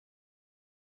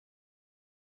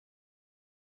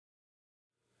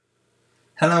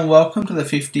Hello and welcome to the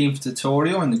 15th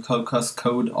tutorial in the Cocos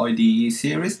Code IDE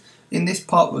series. In this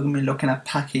part we're going to be looking at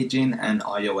packaging and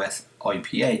iOS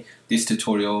IPA. This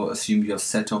tutorial assumes you have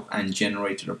set up and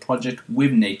generated a project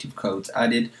with native codes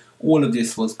added. All of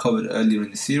this was covered earlier in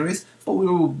the series, but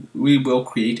we will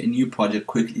create a new project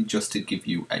quickly just to give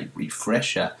you a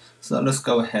refresher. So let's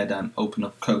go ahead and open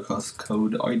up Cocos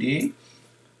Code IDE.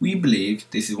 We believe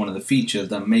this is one of the features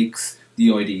that makes the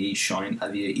IDE shine,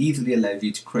 as it easily allows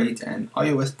you to create an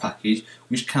iOS package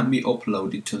which can be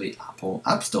uploaded to the Apple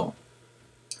App Store.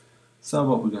 So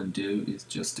what we're going to do is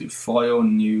just do File,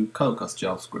 New, Cocos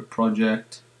JavaScript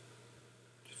Project.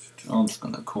 I'm just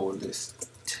going to call this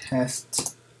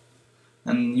Test.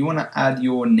 And you want to add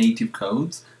your native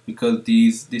codes because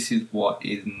this is what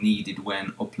is needed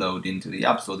when uploading to the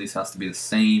App Store. This has to be the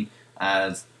same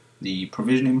as the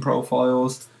provisioning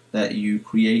profiles that you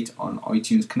create on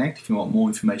iTunes Connect. If you want more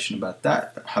information about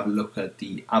that, have a look at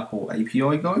the Apple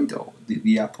API guide or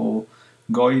the Apple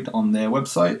guide on their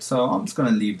website. So I'm just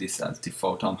going to leave this as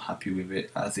default. I'm happy with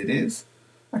it as it is.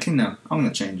 Actually no, I'm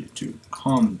going to change it to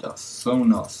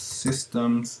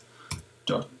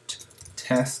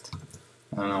com.sonossystems.test,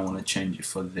 and I want to change it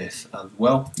for this as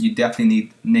well. You definitely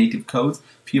need native codes.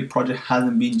 If your project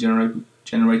hasn't been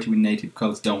generated with native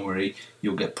codes, don't worry,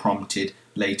 you'll get prompted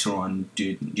later on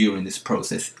during this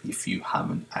process if you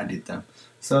haven't added them.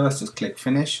 So let's just click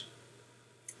finish,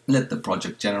 let the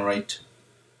project generate.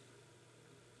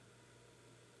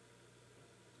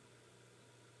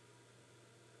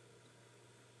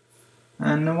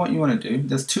 And then what you want to do,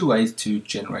 there's two ways to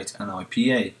generate an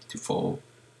IPA. For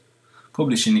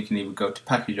publishing, you can either go to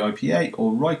package IPA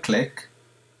or right click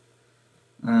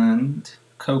and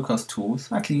Cocos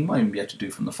tools. Actually, you might even be able to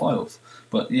do from the files,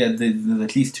 but yeah, there's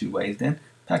at least two ways then.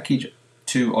 Package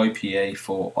to IPA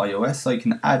for iOS, so you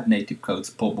can add native code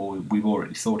support, but we've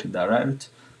already sorted that out.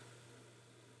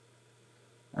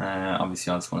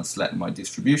 Obviously I just want to select my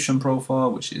distribution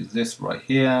profile, which is this right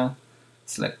here.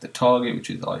 Select the target, which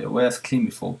is iOS, clean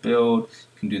before build.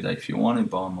 You can do that if you want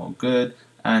it, but I'm all good.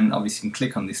 And obviously you can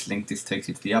click on this link. This takes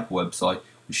you to the Apple website,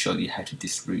 which shows you how to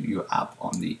distribute your app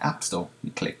on the App Store. You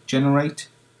click generate.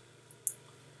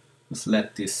 Just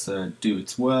let this do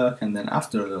its work, and then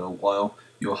after a little while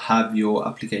you'll have your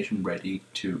application ready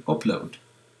to upload.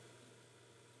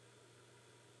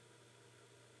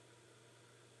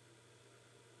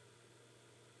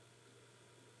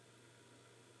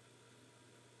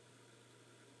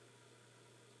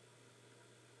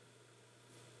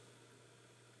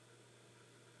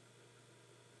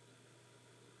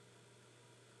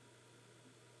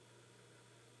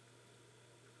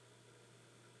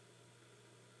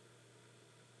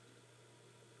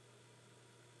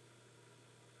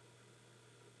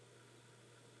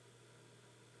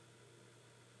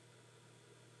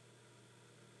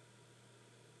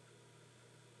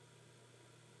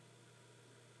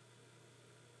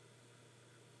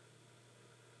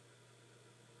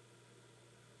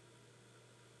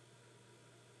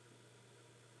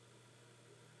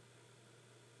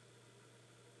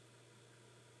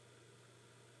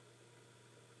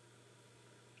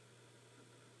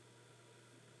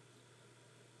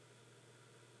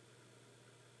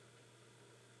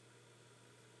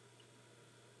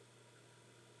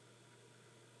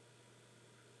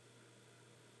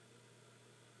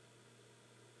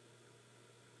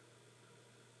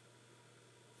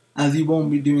 As you won't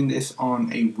be doing this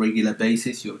on a regular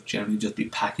basis, you'll generally just be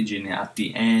packaging it at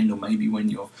the end, or maybe when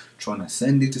you're trying to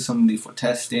send it to somebody for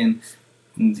testing.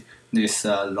 This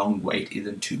long wait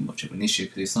isn't too much of an issue,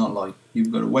 because it's not like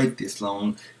you've got to wait this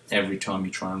long every time you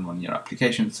try and run your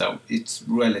application, so it's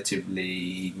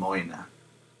relatively minor.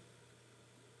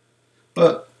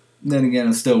 But then again,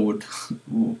 I still wouldn't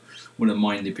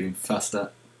mind it being faster.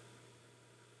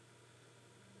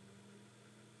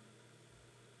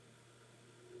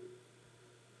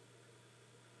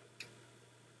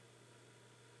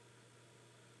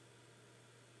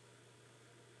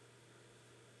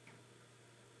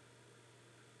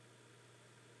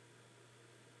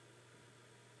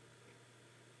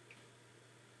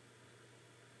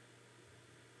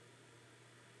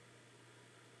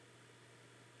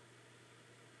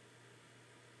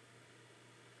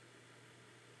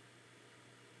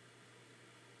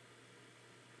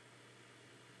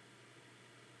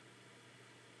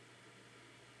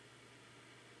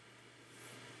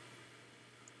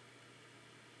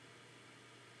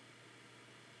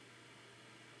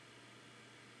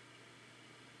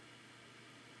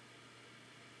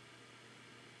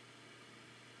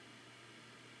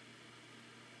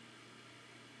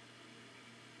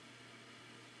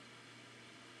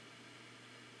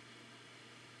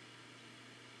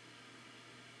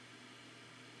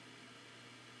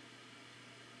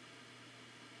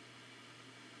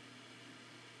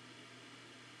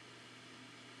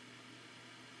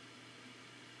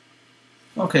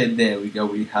 Okay, there we go,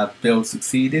 we have build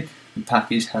succeeded. The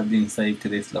package has been saved to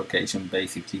this location,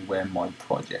 basically where my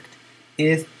project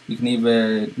is. You can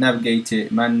either navigate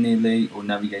it manually or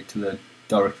navigate to the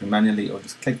directory manually, or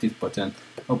just click this button,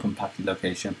 open package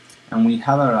location, and we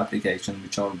have our application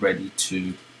which are ready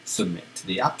to submit to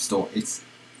the App Store. It's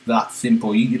that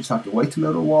simple. You just have to wait a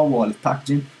little while it's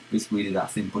packaging. It's really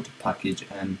that simple to package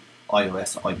an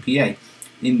iOS IPA.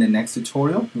 In the next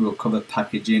tutorial, we will cover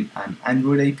packaging an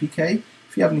Android APK.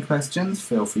 If you have any questions,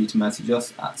 feel free to message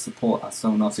us at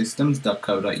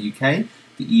support@sonarsystems.co.uk.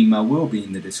 The email will be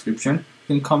in the description.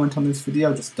 You can comment on this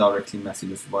video, just directly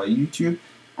message us via YouTube.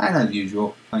 And as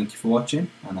usual, thank you for watching,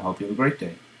 and I hope you have a great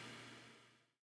day.